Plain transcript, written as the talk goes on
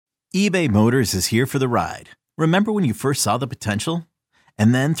eBay Motors is here for the ride. Remember when you first saw the potential?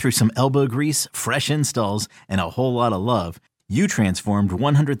 And then through some elbow grease, fresh installs, and a whole lot of love, you transformed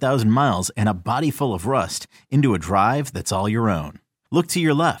 100,000 miles and a body full of rust into a drive that's all your own. Look to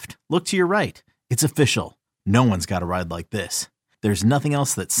your left. Look to your right. It's official. No one's got a ride like this. There's nothing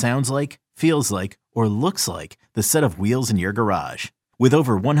else that sounds like, feels like, or looks like the set of wheels in your garage. With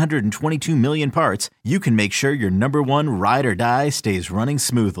over 122 million parts, you can make sure your number one ride or die stays running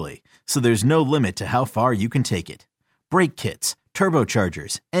smoothly. So there's no limit to how far you can take it. Brake kits,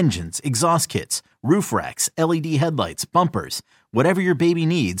 turbochargers, engines, exhaust kits, roof racks, LED headlights, bumpers, whatever your baby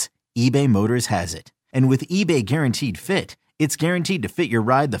needs, eBay Motors has it. And with eBay Guaranteed Fit, it's guaranteed to fit your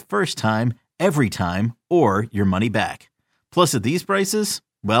ride the first time, every time, or your money back. Plus at these prices,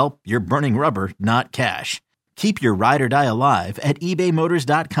 well, you're burning rubber, not cash. Keep your ride or die alive at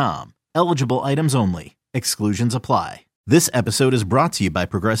ebaymotors.com. Eligible items only. Exclusions apply. This episode is brought to you by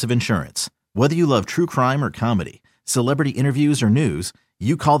Progressive Insurance. Whether you love true crime or comedy, celebrity interviews or news,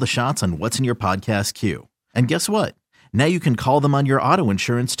 you call the shots on what's in your podcast queue. And guess what? Now you can call them on your auto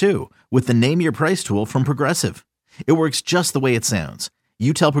insurance too with the Name Your Price tool from Progressive. It works just the way it sounds.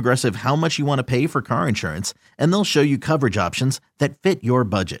 You tell Progressive how much you want to pay for car insurance, and they'll show you coverage options that fit your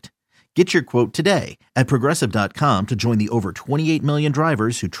budget. Get your quote today at Progressive.com to join the over 28 million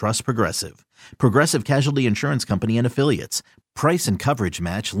drivers who trust Progressive. Progressive Casualty Insurance Company and Affiliates. Price and coverage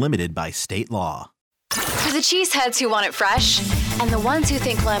match limited by state law. For the cheeseheads who want it fresh, and the ones who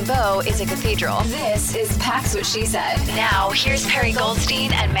think Lambeau is a cathedral, this is Pax What She Said. Now, here's Perry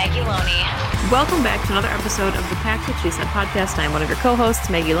Goldstein and Maggie Loney. Welcome back to another episode of the Pax What She Said podcast. I'm one of your co-hosts,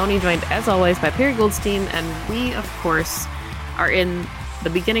 Maggie Loney, joined as always by Perry Goldstein, and we, of course, are in the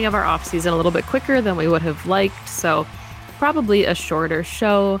beginning of our off season a little bit quicker than we would have liked, so probably a shorter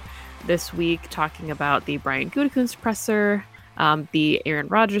show this week, talking about the Brian Gutekunst presser, the Aaron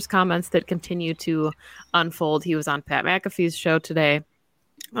Rodgers comments that continue to unfold. He was on Pat McAfee's show today,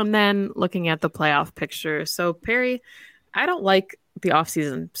 and then looking at the playoff picture. So Perry, I don't like the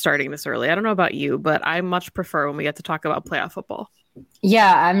offseason starting this early. I don't know about you, but I much prefer when we get to talk about playoff football.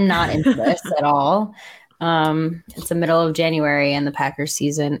 Yeah, I'm not into this at all. It's the middle of January and the Packers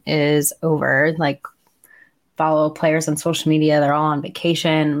season is over. Like, follow players on social media. They're all on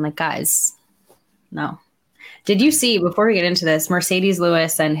vacation. I'm like, guys, no. Did you see, before we get into this, Mercedes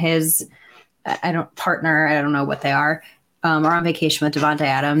Lewis and his partner, I don't know what they are on vacation with Devontae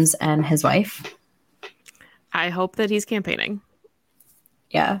Adams and his wife? I hope that he's campaigning.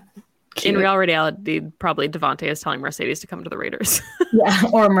 Yeah. Cute. In real reality, probably Devontae is telling Mercedes to come to the Raiders. Yeah,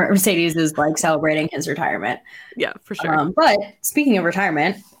 or Mercedes is like celebrating his retirement. Yeah, for sure. But speaking of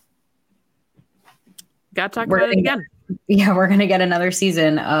retirement, got to talk about it again. Yeah, we're going to get another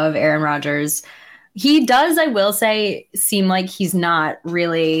season of Aaron Rodgers. He does, I will say, seem like he's not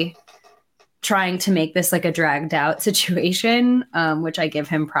really trying to make this like a dragged out situation, which I give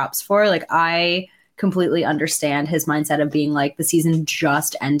him props for. Like, I completely understand his mindset of being like, the season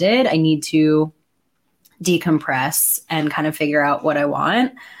just ended. I need to decompress and kind of figure out what I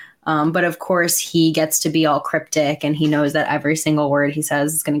want. But of course, he gets to be all cryptic, and he knows that every single word he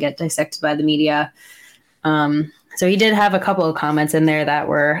says is going to get dissected by the media. So he did have a couple of comments in there that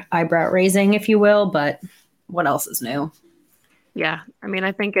were eyebrow raising, if you will, but what else is new? Yeah, I mean,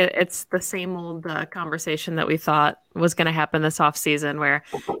 I think it's the same old conversation that we thought was going to happen this offseason where,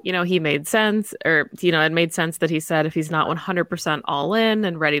 he made sense, or, it made sense that he said if he's not 100% all in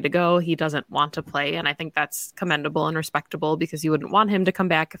and ready to go, he doesn't want to play. And I think that's commendable and respectable, because you wouldn't want him to come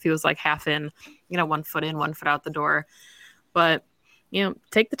back if he was like half in, 1 foot in, 1 foot out the door. But,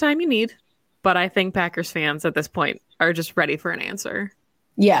 take the time you need. But I think Packers fans at this point are just ready for an answer.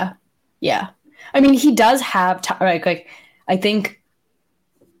 Yeah. Yeah. I mean, he does have time. Like, I think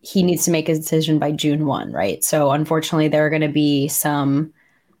he needs to make a decision by June 1, right? So unfortunately, there are going to be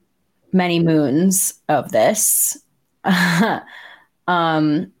many moons of this. But,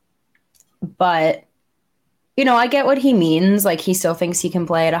 I get what he means. Like, he still thinks he can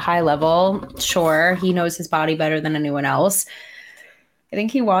play at a high level. Sure, he knows his body better than anyone else. I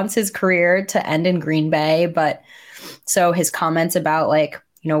think he wants his career to end in Green Bay. But so his comments about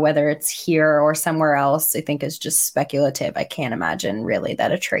whether it's here or somewhere else, I think is just speculative. I can't imagine really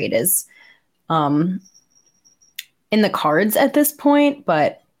that a trade is in the cards at this point,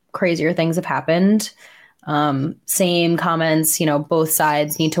 but crazier things have happened. Same comments, both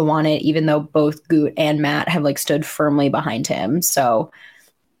sides need to want it, even though both Goot and Matt have stood firmly behind him. So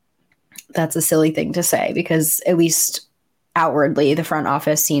that's a silly thing to say, because at least outwardly the front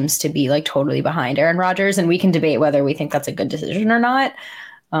office seems to be totally behind Aaron Rodgers, and we can debate whether we think that's a good decision or not.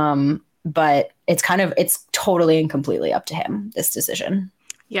 But it's totally and completely up to him, this decision.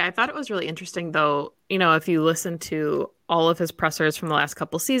 Yeah, I thought it was really interesting, though, if you listen to all of his pressers from the last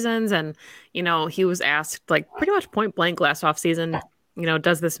couple seasons, and, he was asked, like, pretty much point blank last offseason,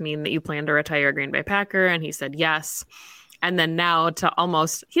 does this mean that you plan to retire a Green Bay Packer? And he said yes. And then now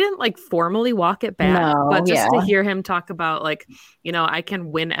he didn't like formally walk it back, but just to hear him talk about like, I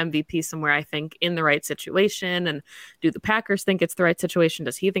can win MVP somewhere, I think, in the right situation. And do the Packers think it's the right situation?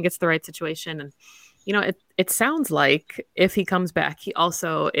 Does he think it's the right situation? And, it sounds like if he comes back, he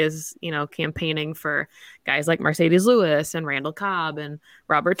also is, campaigning for guys like Mercedes Lewis and Randall Cobb and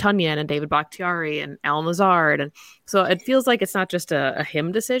Robert Tonyan and David Bakhtiari and Al Lazard. And so it feels like it's not just a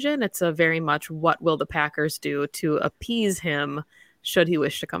him decision. It's a very much what will the Packers do to appease him should he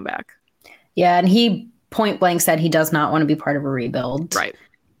wish to come back. Yeah, and he point blank said he does not want to be part of a rebuild. Right.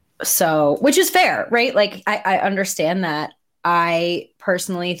 So, which is fair, right? Like, I understand that. I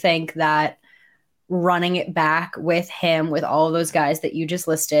personally think that running it back with him, with all of those guys that you just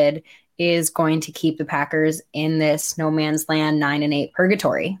listed, is going to keep the Packers in this no man's land 9-8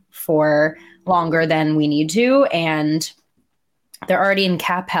 purgatory for longer than we need to. And they're already in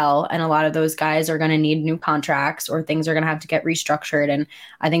cap hell, and a lot of those guys are going to need new contracts or things are going to have to get restructured. And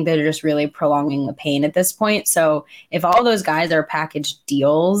I think they're just really prolonging the pain at this point. So if all those guys are package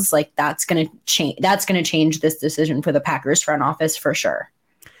deals, like that's going to change. That's going to change this decision for the Packers front office for sure.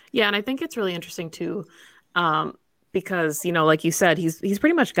 Yeah, and I think it's really interesting too, because like you said, he's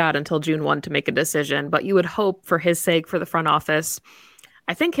pretty much got until June 1 to make a decision. But you would hope, for his sake, for the front office,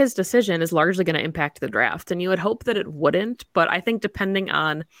 I think his decision is largely going to impact the draft, and you would hope that it wouldn't. But I think depending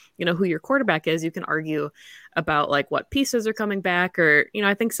on who your quarterback is, you can argue about like what pieces are coming back, or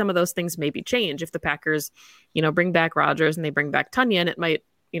I think some of those things maybe change if the Packers bring back Rodgers and they bring back Tonyan. It might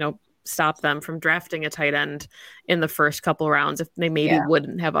stop them from drafting a tight end in the first couple rounds if they maybe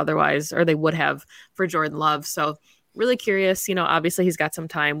wouldn't have otherwise, or they would have for Jordan Love. So really curious, obviously he's got some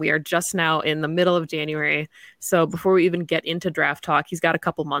time. We are just now in the middle of January. So before we even get into draft talk, he's got a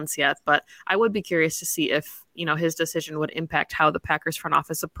couple months yet, but I would be curious to see if, his decision would impact how the Packers front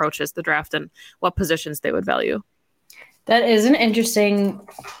office approaches the draft and what positions they would value. That is an interesting,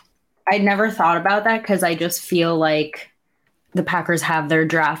 I never thought about that, because I just feel like the Packers have their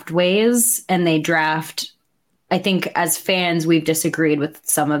draft ways, and they draft. I think as fans, we've disagreed with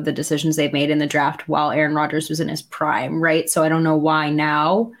some of the decisions they've made in the draft while Aaron Rodgers was in his prime, right? So I don't know why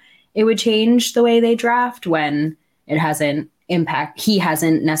now it would change the way they draft when he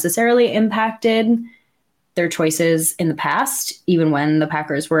hasn't necessarily impacted their choices in the past, even when the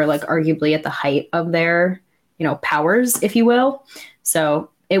Packers were like arguably at the height of their, powers, if you will. So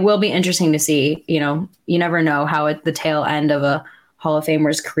it will be interesting to see. You never know how at the tail end of a Hall of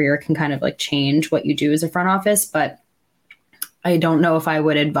Famer's career can kind of like change what you do as a front office. But I don't know if I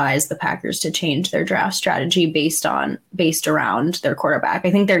would advise the Packers to change their draft strategy based around their quarterback.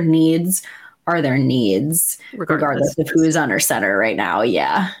 I think their needs are their needs, regardless of who is under center right now.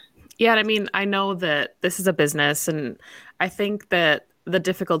 Yeah. Yeah. I mean, I know that this is a business, and I think that the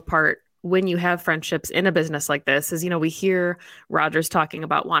difficult part when you have friendships in a business like this is, we hear Rodgers talking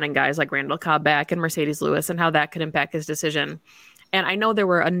about wanting guys like Randall Cobb back and Mercedes Lewis and how that could impact his decision. And I know there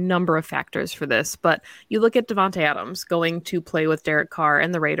were a number of factors for this, but you look at Davante Adams going to play with Derek Carr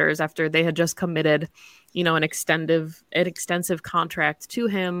and the Raiders after they had just committed, an extensive contract to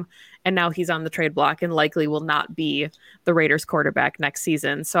him. And now he's on the trade block and likely will not be the Raiders quarterback next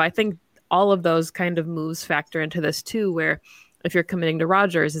season. So I think all of those kind of moves factor into this too, where if you're committing to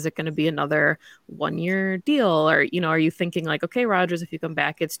Rodgers, is it going to be another 1-year deal? Or, are you thinking like, okay, Rodgers, if you come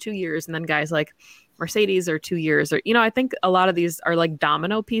back, it's 2 years. And then guys like Mercedes are 2 years, or, I think a lot of these are like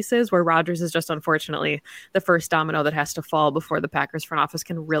domino pieces where Rodgers is just unfortunately the first domino that has to fall before the Packers front office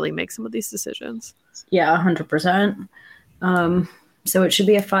can really make some of these decisions. Yeah, 100%. So it should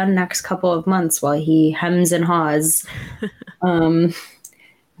be a fun next couple of months while he hems and haws. Do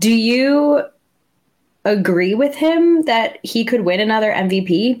you agree with him that he could win another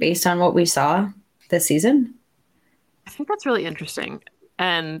MVP based on what we saw this season? I think that's really interesting.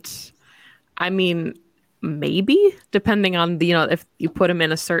 And I mean, maybe depending on if you put him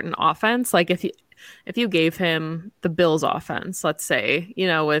in a certain offense, like if you gave him the Bills offense, let's say,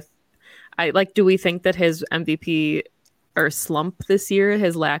 do we think that his MVP or slump this year,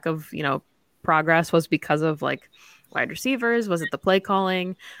 his lack of, progress was because of like wide receivers? Was it the play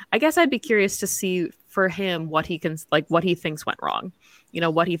calling? I guess I'd be curious to see for him what he thinks went wrong.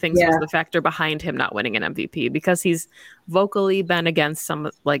 What he thinks was the factor behind him not winning an MVP, because he's vocally been against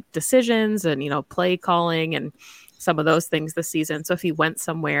some like decisions and, play calling and some of those things this season. So if he went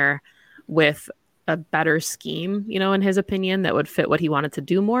somewhere with a better scheme, in his opinion, that would fit what he wanted to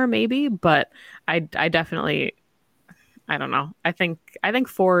do more, maybe. But I definitely, I don't know. I think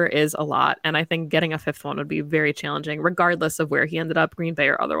 4 is a lot, and I think getting a 5th one would be very challenging, regardless of where he ended up, Green Bay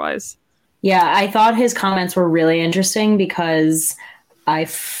or otherwise. Yeah, I thought his comments were really interesting because I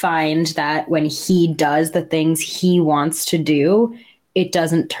find that when he does the things he wants to do, it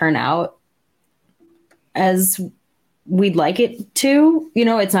doesn't turn out as we'd like it to. You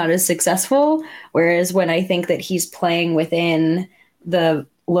know, it's not as successful. Whereas when I think that he's playing within the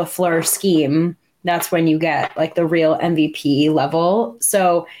LaFleur scheme, that's when you get like the real MVP level.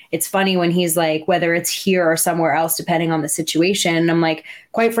 So it's funny when he's like, whether it's here or somewhere else, depending on the situation. I'm like,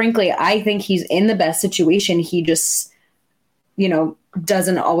 quite frankly, I think he's in the best situation. He just, you know,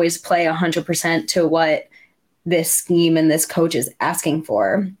 doesn't always play 100% to what this scheme and this coach is asking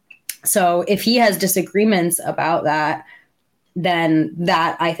for. So if he has disagreements about that, then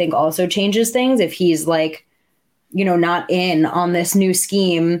that I think also changes things. If he's like, you know, not in on this new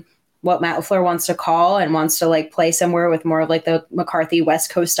scheme, what Matt LaFleur wants to call and wants to like play somewhere with more of like the McCarthy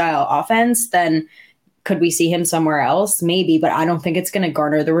West Coast style offense, then could we see him somewhere else? Maybe, but I don't think it's going to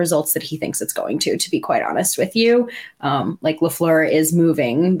garner the results that he thinks it's going to be quite honest with you. Like LaFleur is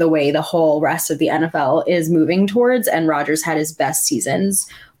moving the way the whole rest of the NFL is moving towards, and Rodgers had his best seasons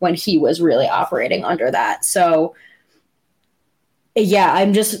when he was really operating under that. So yeah,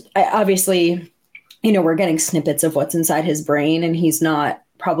 obviously, you know, we're getting snippets of what's inside his brain, and he's not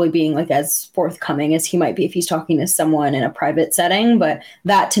probably being like as forthcoming as he might be if he's talking to someone in a private setting. But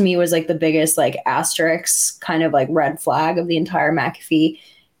that to me was like the biggest like asterisk kind of like red flag of the entire McAfee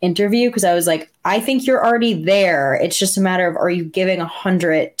interview. Because I was like, I think you're already there. It's just a matter of, are you giving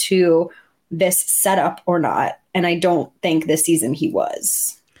 100 to this setup or not? And I don't think this season he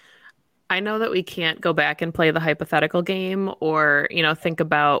was. I know that we can't go back and play the hypothetical game or, you know, think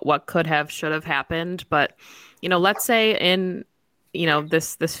about what could have, should have happened. But, you know, let's say in, you know,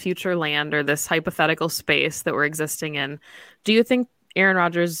 this future land or this hypothetical space that we're existing in, do you think Aaron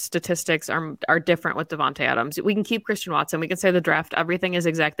Rodgers' statistics are different with Davante Adams? We can keep Christian Watson. We can say the draft, everything is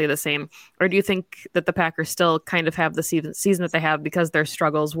exactly the same. Or do you think that the Packers still kind of have the season that they have because their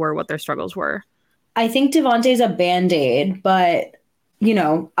struggles were what their struggles were? I think Davante's a Band-Aid, but, you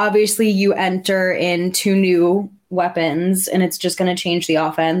know, obviously you enter in 2 new weapons and it's just going to change the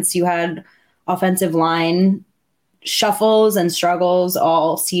offense. You had offensive line shuffles and struggles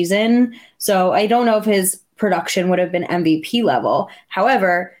all season. So I don't know if his production would have been MVP level.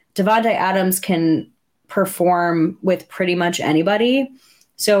 However, Davante Adams can perform with pretty much anybody.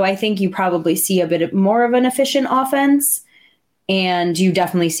 So I think you probably see a bit more of an efficient offense, and you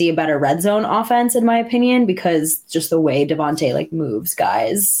definitely see a better red zone offense, in my opinion, because just the way Davante like moves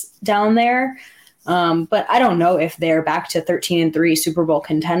guys down there. But I don't know if they're back to 13-3 Super Bowl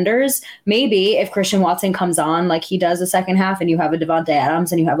contenders. Maybe if Christian Watson comes on like he does the second half and you have a Davante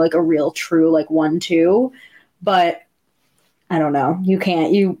Adams and you have like a real true like 1-2, but I don't know.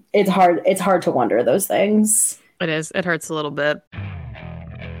 It's hard to wonder those things. It is. It hurts a little bit.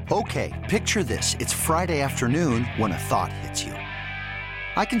 Okay, picture this. It's Friday afternoon when a thought hits you.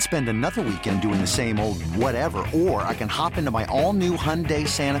 I can spend another weekend doing the same old whatever, or I can hop into my all-new Hyundai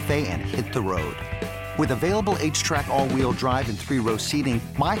Santa Fe and hit the road. With available H-Track all-wheel drive and 3-row seating,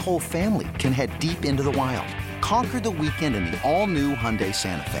 my whole family can head deep into the wild. Conquer the weekend in the all-new Hyundai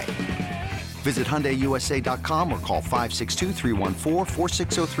Santa Fe. Visit HyundaiUSA.com or call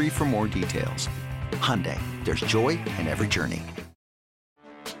 562-314-4603 for more details. Hyundai, there's joy in every journey.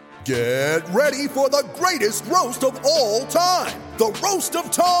 Get ready for the greatest roast of all time, the Roast of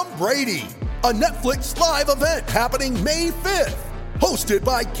Tom Brady, a Netflix live event happening May 5th. Hosted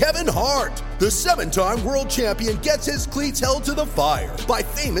by Kevin Hart, the 7-time world champion gets his cleats held to the fire by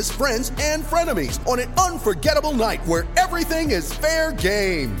famous friends and frenemies on an unforgettable night where everything is fair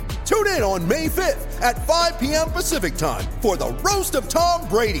game. Tune in on May 5th at 5 p.m. Pacific time for the Roast of Tom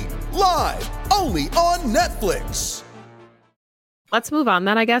Brady, live only on Netflix. Let's move on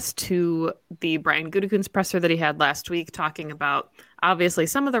then, I guess, to the Brian Gutekunst presser that he had last week, talking about, obviously,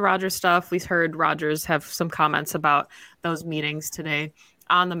 some of the Rodgers stuff. We heard Rodgers have some comments about those meetings today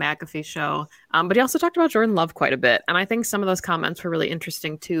on the McAfee show. But he also talked about Jordan Love quite a bit. And I think some of those comments were really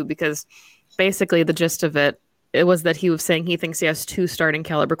interesting, too, because basically the gist of it was that he was saying he thinks he has 2 starting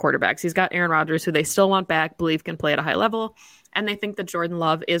caliber quarterbacks. He's got Aaron Rodgers, who they still want back, believe can play at a high level. And they think that Jordan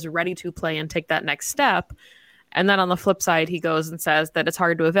Love is ready to play and take that next step. And then on the flip side, he goes and says that it's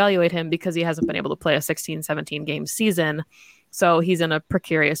hard to evaluate him because he hasn't been able to play a 16, 17 game season. So he's in a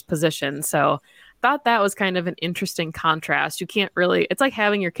precarious position. So thought that was kind of an interesting contrast. You can't really, it's like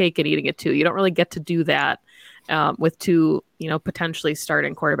having your cake and eating it too. You don't really get to do that with 2, potentially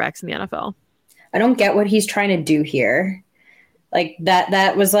starting quarterbacks in the NFL. I don't get what he's trying to do here. Like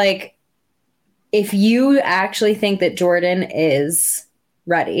that was like, if you actually think that Jordan is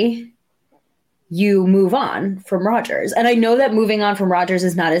ready, you move on from Rodgers. And I know that moving on from Rodgers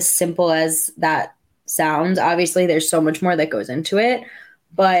is not as simple as that sounds. Obviously, there's so much more that goes into it.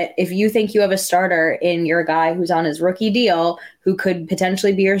 But if you think you have a starter in your guy who's on his rookie deal, who could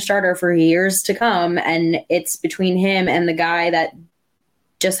potentially be your starter for years to come, and it's between him and the guy that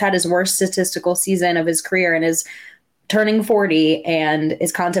just had his worst statistical season of his career and is turning 40 and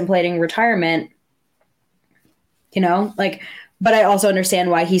is contemplating retirement, but I also understand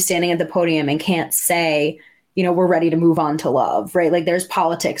why he's standing at the podium and can't say, we're ready to move on to Love, right? Like there's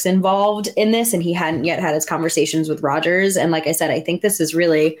politics involved in this, and he hadn't yet had his conversations with Rodgers. And like I said, I think this is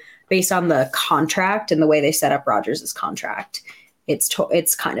really based on the contract and the way they set up Rodgers' contract.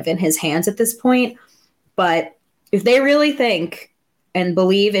 It's kind of in his hands at this point. But if they really think and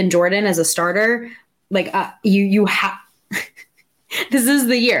believe in Jordan as a starter, you have this is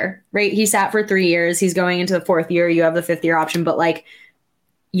the year, right? He sat for 3 years. He's going into the 4th year. You have the 5th year option, but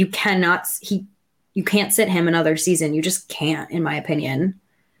you can't sit him another season. You just can't, in my opinion.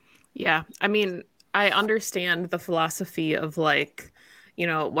 Yeah. I mean, I understand the philosophy of what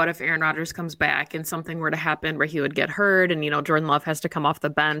if Aaron Rodgers comes back and something were to happen where he would get hurt and, Jordan Love has to come off the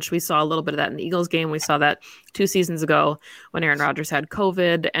bench. We saw a little bit of that in the Eagles game. We saw that 2 seasons ago when Aaron Rodgers had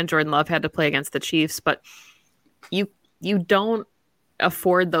COVID and Jordan Love had to play against the Chiefs. But you don't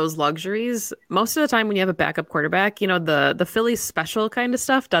afford those luxuries. Most of the time when you have a backup quarterback, the Phillies special kind of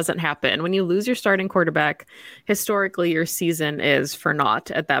stuff doesn't happen. When you lose your starting quarterback, historically your season is for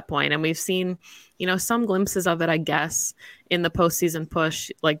naught at that point. And we've seen, some glimpses of it, I guess, in the postseason push,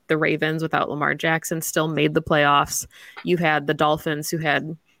 like the Ravens without Lamar Jackson still made the playoffs. You had the Dolphins who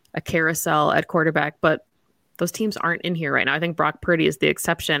had a carousel at quarterback, but those teams aren't in here right now. I think Brock Purdy is the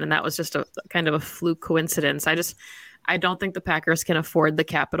exception, and that was just a kind of a fluke coincidence. I don't think the Packers can afford the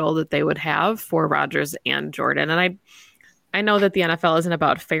capital that they would have for Rodgers and Jordan. And I know that the NFL isn't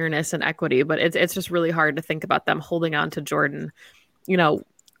about fairness and equity, but it's just really hard to think about them holding on to Jordan,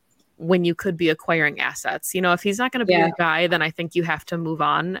 when you could be acquiring assets. If he's not going to be your guy, then I think you have to move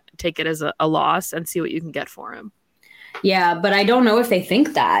on, take it as a loss and see what you can get for him. Yeah, but I don't know if they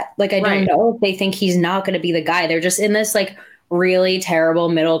think that. Don't know if they think he's not going to be the guy. They're just in this really terrible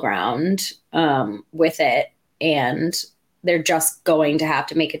middle ground with it. And they're just going to have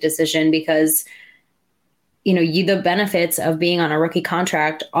to make a decision because, the benefits of being on a rookie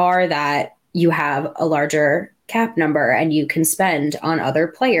contract are that you have a larger cap number and you can spend on other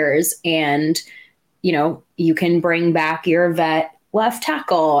players and, you can bring back your vet left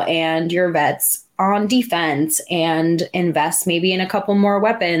tackle and your vets on defense and invest maybe in a couple more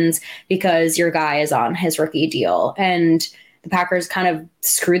weapons because your guy is on his rookie deal. And the Packers kind of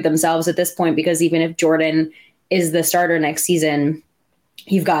screwed themselves at this point because even if Jordan is the starter next season,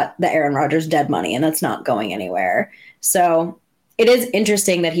 you've got the Aaron Rodgers dead money, and that's not going anywhere. So it is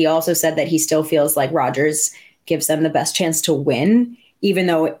interesting that he also said that he still feels like Rodgers gives them the best chance to win, even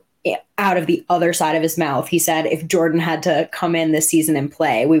though out of the other side of his mouth, he said if Jordan had to come in this season and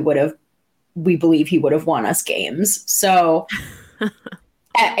play, we believe he would have won us games. So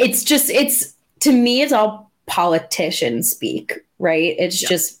to me, it's all politician speak, right? It's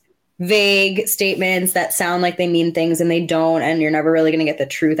just vague statements that sound like they mean things and they don't, and you're never really going to get the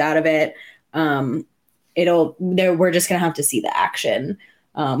truth out of it. We're just going to have to see the action.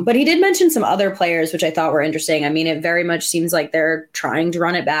 But he did mention some other players, which I thought were interesting. I mean, it very much seems like they're trying to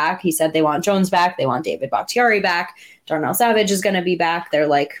run it back. He said they want Jones back. They want David Bakhtiari back. Darnell Savage is going to be back. They're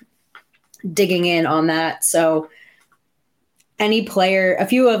digging in on that. So a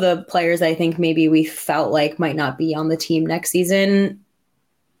few of the players I think maybe we felt like might not be on the team next season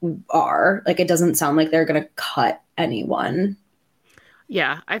are. It doesn't sound like they're going to cut anyone.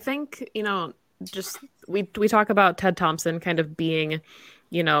 Yeah, I think, just we talk about Ted Thompson kind of being,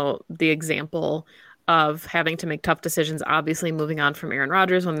 the example of having to make tough decisions, obviously moving on from Aaron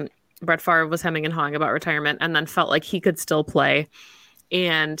Rodgers when Brett Favre was hemming and hawing about retirement and then felt like he could still play.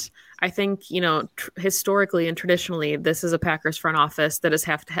 And I think, historically and traditionally, this is a Packers front office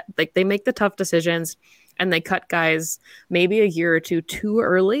that they make the tough decisions and they cut guys maybe a year or two too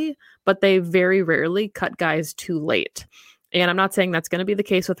early, but they very rarely cut guys too late. And I'm not saying that's going to be the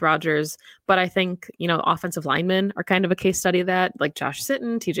case with Rodgers, but I think, offensive linemen are kind of a case study of that, like Josh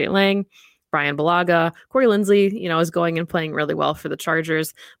Sitton, TJ Lang, Brian Bulaga, Corey Linsley, is going and playing really well for the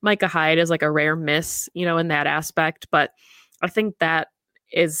Chargers. Micah Hyde is a rare miss, in that aspect. But I think that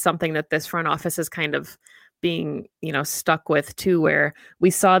is something that this front office is kind of being, stuck with too, where we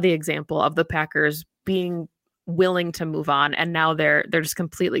saw the example of the Packers being willing to move on, and now they're just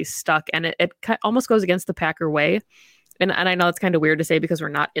completely stuck. And it almost goes against the Packer way and I know it's kind of weird to say because we're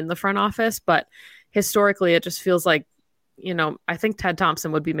not in the front office, but historically it just feels like, I think Ted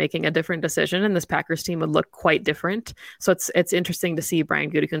Thompson would be making a different decision and this Packers team would look quite different. So it's interesting to see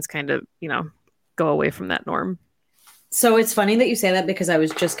Brian Gutekunst kind of, go away from that norm. So it's funny that you say that because I was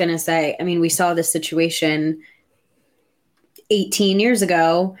just going to say, I mean, we saw this situation 18 years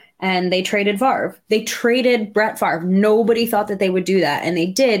ago and they traded Favre. They traded Brett Favre. Nobody thought that they would do that. And they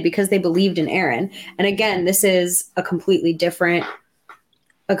did because they believed in Aaron. And again, this is a completely different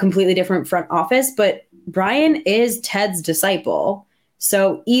front office, but Brian is Ted's disciple.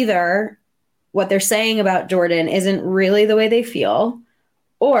 So either what they're saying about Jordan isn't really the way they feel,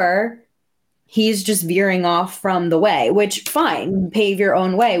 or he's just veering off from the way, which fine, pave your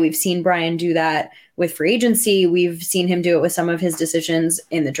own way. We've seen Brian do that with free agency. We've seen him do it with some of his decisions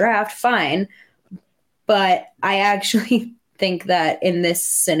in the draft. Fine. But I actually think that in this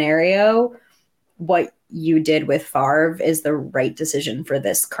scenario, what you did with Favre is the right decision for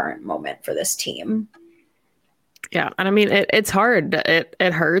this current moment for this team. Yeah. And I mean, it's hard. It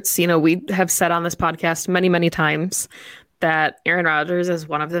hurts. We have said on this podcast many, many times that Aaron Rodgers is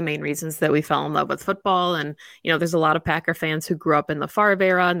one of the main reasons that we fell in love with football. And, there's a lot of Packer fans who grew up in the Favre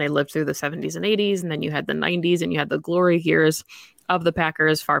era and they lived through the 70s and 80s. And then you had the 90s and you had the glory years of the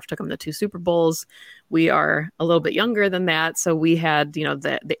Packers. Favre took them to 2 Super Bowls. We are a little bit younger than that. So we had,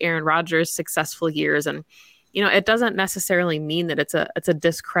 the Aaron Rodgers successful years. And, it doesn't necessarily mean that it's a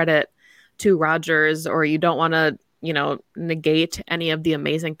discredit to Rodgers, or you don't want to, negate any of the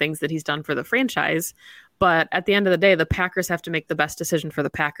amazing things that he's done for the franchise. But at the end of the day, the Packers have to make the best decision for the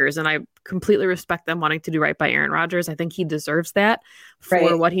Packers. And I completely respect them wanting to do right by Aaron Rodgers. I think he deserves that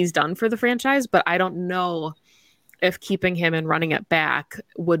for what he's done for the franchise. But I don't know if keeping him and running it back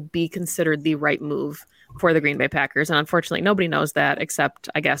would be considered the right move for the Green Bay Packers. And unfortunately, nobody knows that except,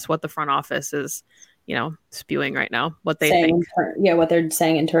 I guess, what the front office is, spewing right now, what they think. What they're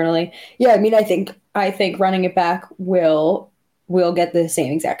saying internally. Yeah, I mean, I think running it back will get the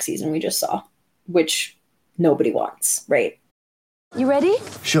same exact season we just saw, which nobody wants, right? You ready?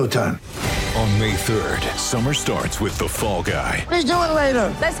 Showtime. On May 3rd, summer starts with The Fall Guy. Let's do it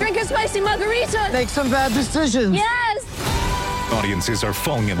later. Let's drink a spicy margarita. Make some bad decisions. Yes! Audiences are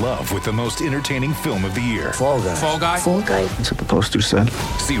falling in love with the most entertaining film of the year. Fall Guy. Fall Guy. Fall Guy. That's what the poster said.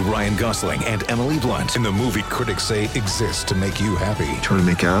 See Ryan Gosling and Emily Blunt in the movie critics say exists to make you happy. Trying to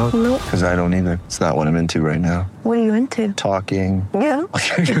make it out? Nope. Because I don't either. It's not what I'm into right now. What are you into? Talking. Yeah.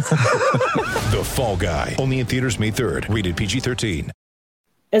 The Fall Guy. Only in theaters May 3rd. Rated PG-13.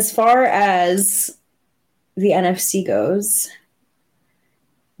 As far as the NFC goes,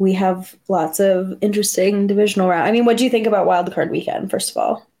 we have lots of interesting divisional round. I mean, what do you think about Wild Card Weekend, first of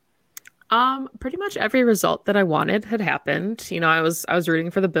all? Pretty much every result that I wanted had happened. I was rooting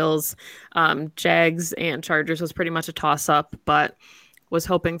for the Bills. Jags and Chargers was pretty much a toss-up, but was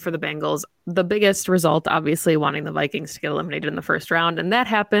hoping for the Bengals. The biggest result, obviously, wanting the Vikings to get eliminated in the first round, and that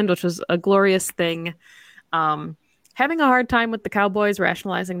happened, which was a glorious thing. Having a hard time with the Cowboys,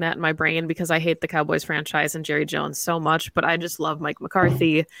 rationalizing that in my brain because I hate the Cowboys franchise and Jerry Jones so much, but I just love Mike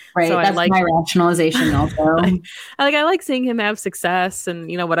McCarthy. Right, so that's my rationalization also. I like seeing him have success and,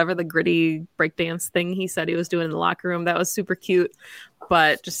 whatever the gritty breakdance thing he said he was doing in the locker room, that was super cute.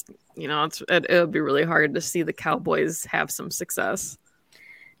 But just, it would be really hard to see the Cowboys have some success.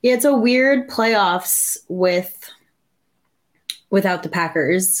 Yeah, it's a weird playoffs without the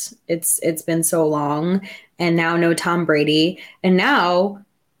Packers. It's been so long, and now no Tom Brady, and now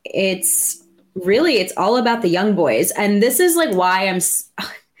it's all about the young boys. And this is why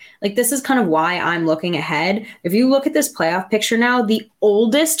this is kind of why I'm looking ahead. If you look at this playoff picture now, the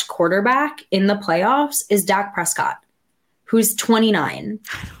oldest quarterback in the playoffs is Dak Prescott, who's 29.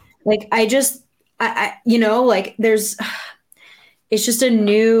 It's just a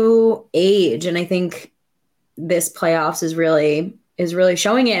new age, and I think this playoffs is really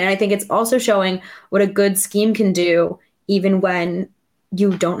showing it. And I think it's also showing what a good scheme can do even when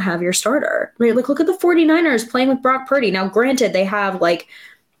you don't have your starter, right? Look at the 49ers playing with Brock Purdy. Now, granted, they have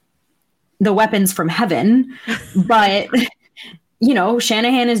the weapons from heaven, but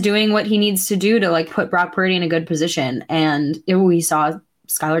Shanahan is doing what he needs to do to put Brock Purdy in a good position. And we saw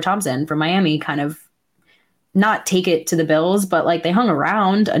Skylar Thompson from Miami kind of not take it to the Bills, but they hung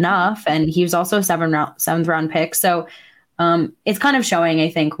around enough. And he was also a seventh round pick. So it's kind of showing, I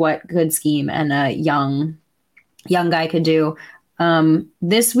think, what good scheme and a young guy could do.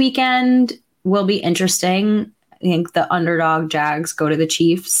 This weekend will be interesting. I think the underdog Jags go to the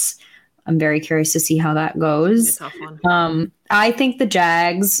Chiefs. I'm very curious to see how that goes. I think the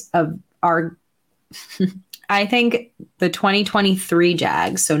Jags I think the 2023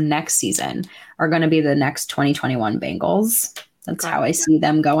 Jags, so next season, are going to be the next 2021 Bengals. That's how I see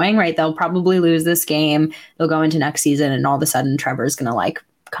them going, right? They'll probably lose this game. They'll go into next season, and all of a sudden Trevor's going to like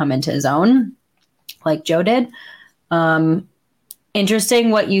come into his own like Joe did.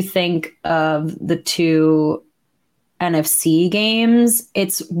 Interesting what you think of the two NFC games.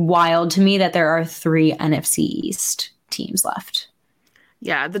 It's wild to me that there are 3 NFC East teams left.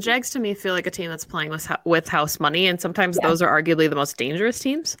 Yeah, the Jags to me feel like a team that's playing with house money, and sometimes those are arguably the most dangerous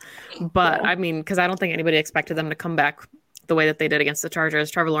teams. But I mean, because I don't think anybody expected them to come back the way that they did against the Chargers.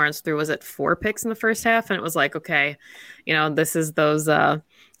 Trevor Lawrence threw, was it 4 picks in the first half? And it was like, okay, you know, this is those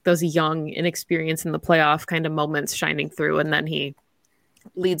young, inexperienced in the playoff kind of moments shining through, and then he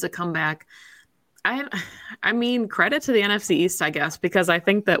leads a comeback. I mean, credit to the NFC East, I guess, because I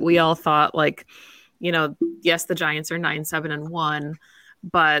think that we all thought like, you know, yes, the Giants are 9-7-1,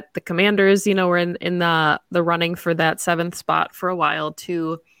 but the Commanders, you know, were in the running for that 7th spot for a while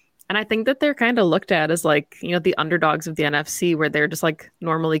too. And I think that they're kind of looked at as like, you know, the underdogs of the NFC, where they're just like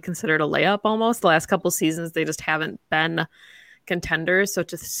normally considered a layup almost. The last couple seasons, they just haven't been contenders. So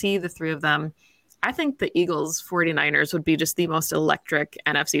to see the 3 of them, I think the Eagles 49ers would be just the most electric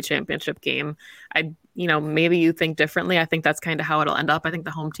NFC championship game. You know, maybe you think differently. I think that's kind of how it'll end up. I think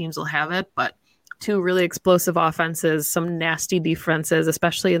the home teams will have it, but 2 really explosive offenses, some nasty defenses,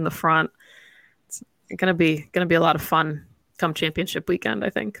 especially in the front. It's gonna be a lot of fun come championship weekend,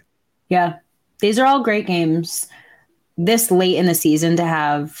 I think. Yeah, these are all great games. This late in the season to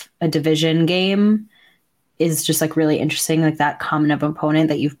have a division game is just like really interesting, like that common of opponent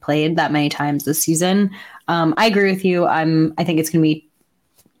that you've played that many times this season. I agree with you. I think it's going to be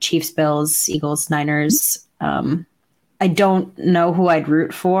Chiefs, Bills, Eagles, Niners. I don't know who I'd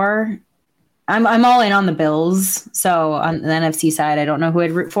root for. I'm all in on the Bills. So on the NFC side, I don't know who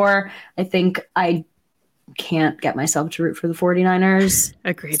I'd root for. I think I can't get myself to root for the 49ers.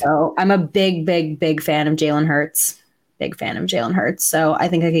 Agreed. So I'm a big fan of Jalen Hurts. So I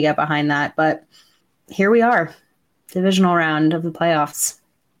think I could get behind that. But here we are, divisional round of the playoffs.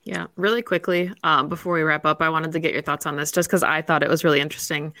 Yeah, really quickly, before we wrap up, I wanted to get your thoughts on this just because I thought it was really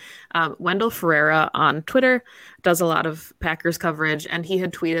interesting. Wendell Ferreira on Twitter does a lot of Packers coverage, and he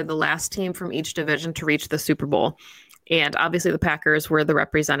had tweeted the last team from each division to reach the Super Bowl. And obviously the Packers were the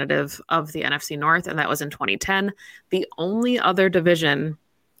representative of the NFC North, and that was in 2010. The only other division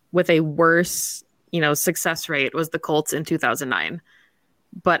with a worse, you know, success rate was the Colts in 2009.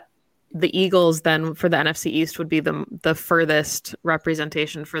 But the Eagles then for the NFC East would be the furthest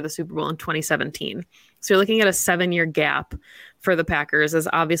representation for the Super Bowl in 2017. So you're looking at a 7-year gap for the Packers as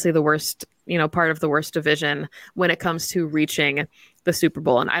obviously the worst, you know, part of the worst division when it comes to reaching the Super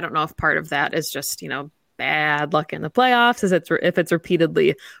Bowl. And I don't know if part of that is just, you know, bad luck in the playoffs, if it's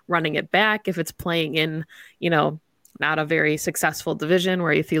repeatedly running it back, if it's playing in, you know, not a very successful division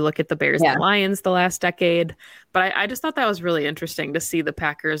where if you look at the Bears and the Lions the last decade. But I just thought that was really interesting to see the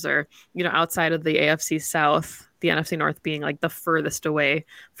Packers are, you know, outside of the AFC South, the NFC North being like the furthest away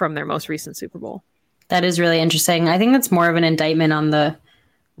from their most recent Super Bowl. That is really interesting. I think that's more of an indictment on the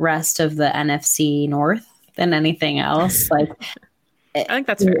rest of the NFC North than anything else. Like, I think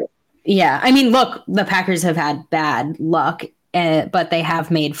that's fair. Yeah. I mean, look, the Packers have had bad luck, but they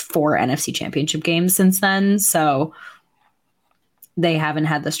have made 4 NFC championship games since then. So they haven't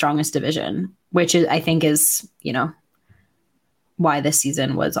had the strongest division, which I think is, you know, why this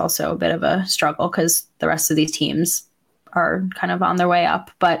season was also a bit of a struggle because the rest of these teams are kind of on their way up.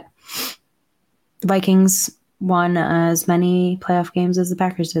 But the Vikings won as many playoff games as the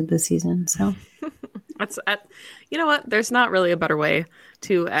Packers did this season. So you know what? There's not really a better way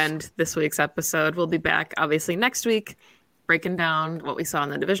to end this week's episode. We'll be back obviously next week, breaking down what we saw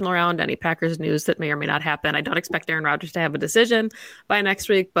in the divisional round, any Packers news that may or may not happen. I don't expect Aaron Rodgers to have a decision by next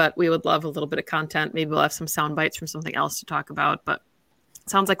week, but we would love a little bit of content. Maybe we'll have some sound bites from something else to talk about, but it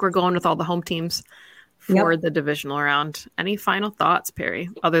sounds like we're going with all the home teams for the divisional round. Any final thoughts, Perry,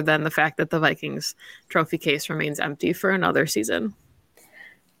 other than the fact that the Vikings trophy case remains empty for another season?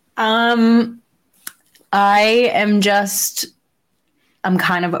 I'm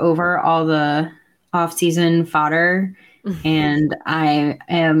kind of over all the off-season fodder, and I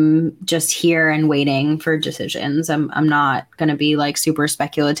am just here and waiting for decisions. I'm not going to be like super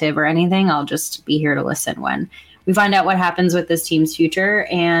speculative or anything. I'll just be here to listen when we find out what happens with this team's future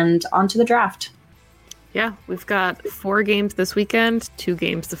and on to the draft. Yeah, we've got 4 games this weekend, 2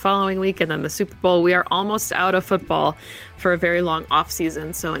 games the following week, and then the Super Bowl. We are almost out of football for a very long off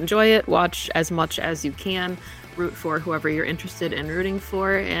season, so enjoy it. Watch as much as you can. Root for whoever you're interested in rooting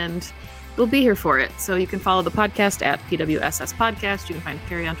for, and we'll be here for it. So you can follow the podcast at PWSS Podcast. You can find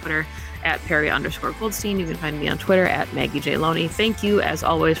Perry on Twitter at Perry_Goldstein. You can find me on Twitter at Maggie J. Loney. Thank you, as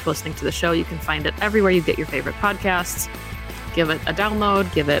always, for listening to the show. You can find it everywhere you get your favorite podcasts. Give it a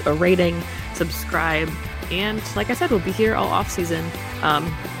download, give it a rating, subscribe. And like I said, we'll be here all off season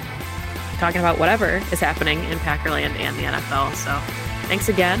talking about whatever is happening in Packerland and the NFL. So thanks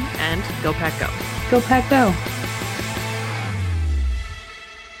again, and go Pack Go. Go Pack Go.